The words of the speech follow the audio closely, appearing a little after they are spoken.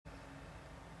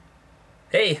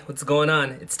Hey, what's going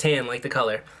on? It's Tan, like the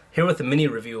color, here with a mini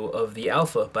review of the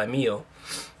Alpha by Mio.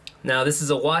 Now, this is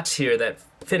a watch here that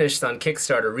finished on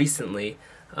Kickstarter recently.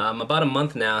 About a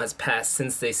month now has passed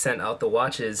since they sent out the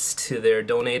watches to their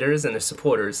donators and their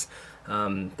supporters.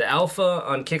 The Alpha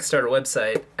on Kickstarter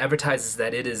website advertises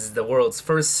that it is the world's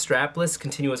first strapless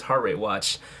continuous heart rate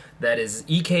watch that is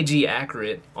EKG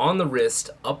accurate on the wrist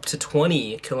up to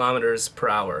 20 kilometers per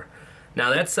hour.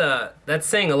 Now that's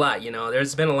saying a lot, you know.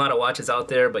 There's been a lot of watches out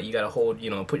there, but you gotta hold,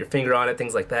 put your finger on it,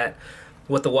 things like that.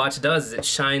 What the watch does is it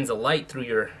shines a light through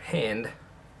your hand,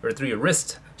 or through your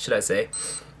wrist, should I say,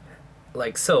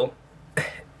 like so,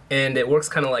 and it works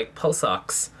kind of like pulse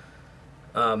ox,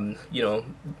 and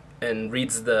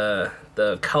reads the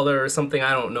color or something.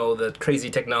 I don't know the crazy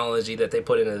technology that they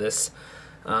put into this,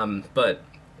 but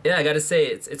yeah, I gotta say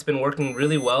it's been working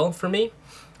really well for me.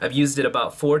 I've used it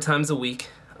about 4 times a week.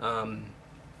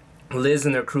 Liz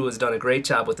and their crew has done a great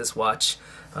job with this watch,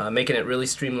 making it really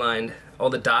streamlined, all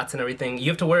the dots and everything. You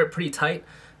have to wear it pretty tight,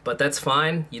 but that's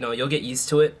fine. You'll get used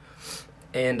to it.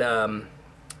 And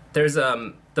there's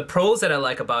the pros that I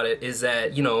like about it is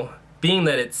that, being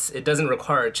that it doesn't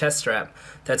require a chest strap,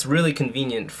 that's really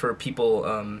convenient for people.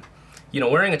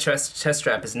 Wearing a chest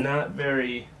strap is not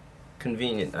very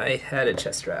convenient. I had a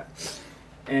chest strap.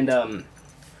 And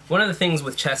one of the things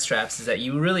with chest straps is that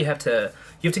you really have to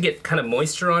get kind of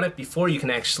moisture on it before you can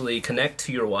actually connect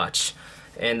to your watch,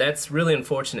 and that's really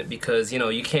unfortunate because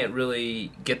you can't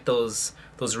really get those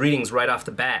readings right off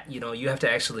the bat. You have to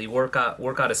actually work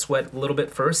out a sweat a little bit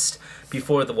first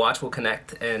before the watch will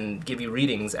connect and give you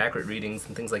readings, accurate readings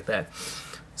and things like that.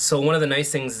 So one of the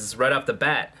nice things is right off the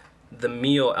bat, the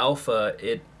Mio Alpha,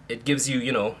 it gives you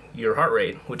your heart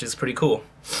rate, which is pretty cool.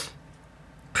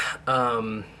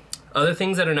 Other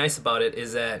things that are nice about it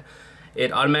is that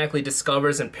it automatically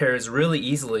discovers and pairs really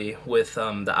easily with the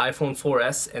iPhone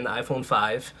 4S and the iPhone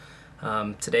 5.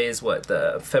 Today is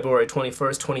the February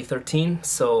 21st, 2013.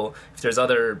 So if there's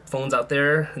other phones out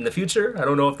there in the future, I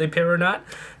don't know if they pair or not.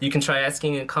 You can try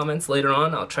asking in comments later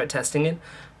on. I'll try testing it.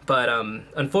 But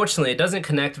unfortunately, it doesn't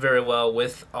connect very well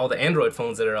with all the Android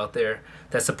phones that are out there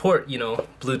that support,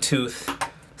 Bluetooth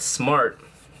Smart.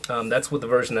 That's what the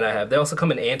version that I have. They also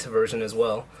come in Anta version as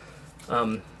well.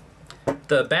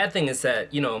 The bad thing is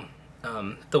that, the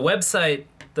website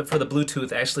for the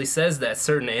Bluetooth actually says that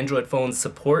certain Android phones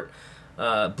support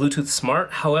Bluetooth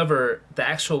Smart. However, the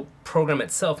actual program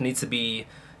itself needs to be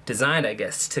designed, I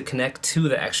guess, to connect to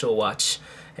the actual watch.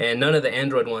 And none of the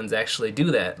Android ones actually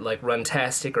do that, like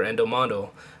Runtastic or Endomondo.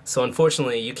 So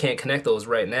unfortunately, you can't connect those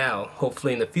right now.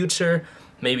 Hopefully in the future,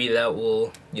 maybe that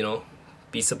will,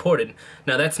 be supported.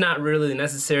 Now that's not really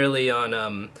necessarily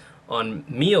on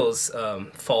Mio's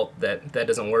fault that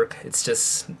doesn't work. It's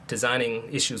just designing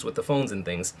issues with the phones and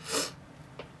things.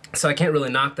 So I can't really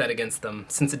knock that against them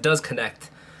since it does connect.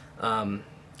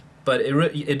 But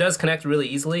it does connect really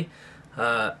easily.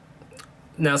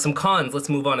 Now some cons, let's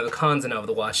move on to the cons now of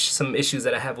the watch. Some issues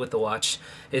that I have with the watch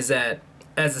is that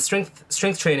as the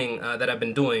strength training that I've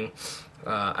been doing,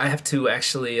 I have to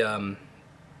actually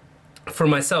for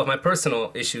myself, my personal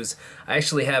issues, I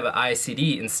actually have an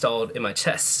ICD installed in my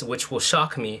chest, which will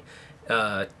shock me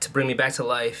to bring me back to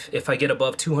life if I get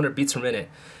above 200 beats per minute.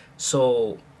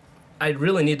 So I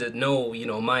really need to know,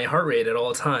 my heart rate at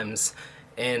all times.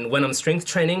 And when I'm strength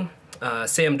training,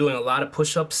 say I'm doing a lot of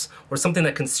push-ups or something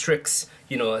that constricts,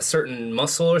 a certain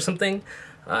muscle or something,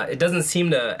 it doesn't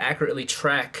seem to accurately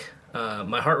track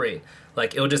my heart rate.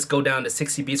 Like, it'll just go down to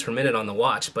 60 beats per minute on the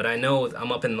watch, but I know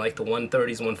I'm up in like the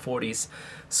 130s, 140s.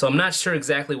 So I'm not sure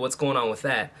exactly what's going on with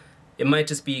that. It might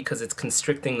just be because it's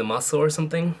constricting the muscle or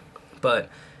something. But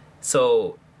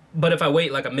if I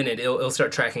wait like a minute, it'll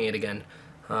start tracking it again.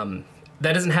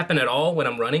 That doesn't happen at all when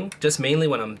I'm running, just mainly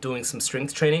when I'm doing some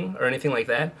strength training or anything like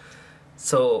that.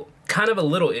 So kind of a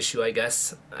little issue, I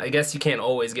guess. I guess you can't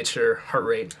always get your heart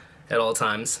rate at all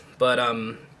times. But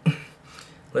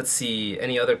let's see,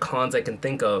 any other cons I can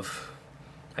think of.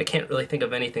 I can't really think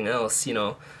of anything else,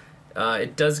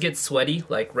 It does get sweaty,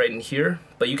 like right in here,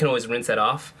 but you can always rinse that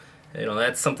off.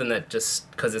 That's something that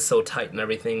just, because it's so tight and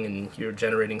everything and you're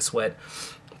generating sweat.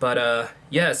 But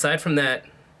yeah, aside from that,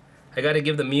 I gotta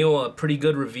give the Mio a pretty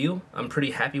good review. I'm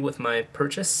pretty happy with my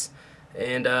purchase,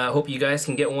 and I hope you guys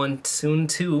can get one soon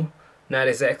too. Not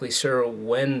exactly sure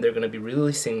when they're gonna be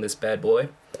releasing this bad boy.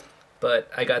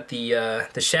 But I got the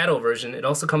Shadow version. It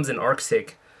also comes in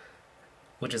Arctic,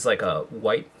 which is like a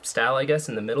white style, I guess,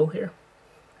 in the middle here.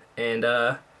 And,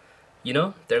 there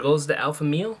goes the Alpha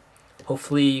Mio.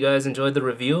 Hopefully you guys enjoyed the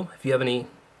review. If you have any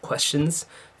questions,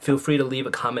 feel free to leave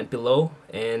a comment below.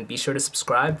 And be sure to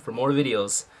subscribe for more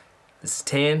videos. This is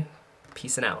Tan.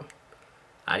 Peace and out.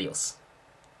 Adios.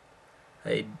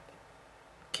 I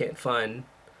can't find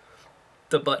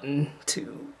the button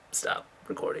to stop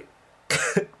recording.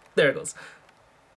 There it goes.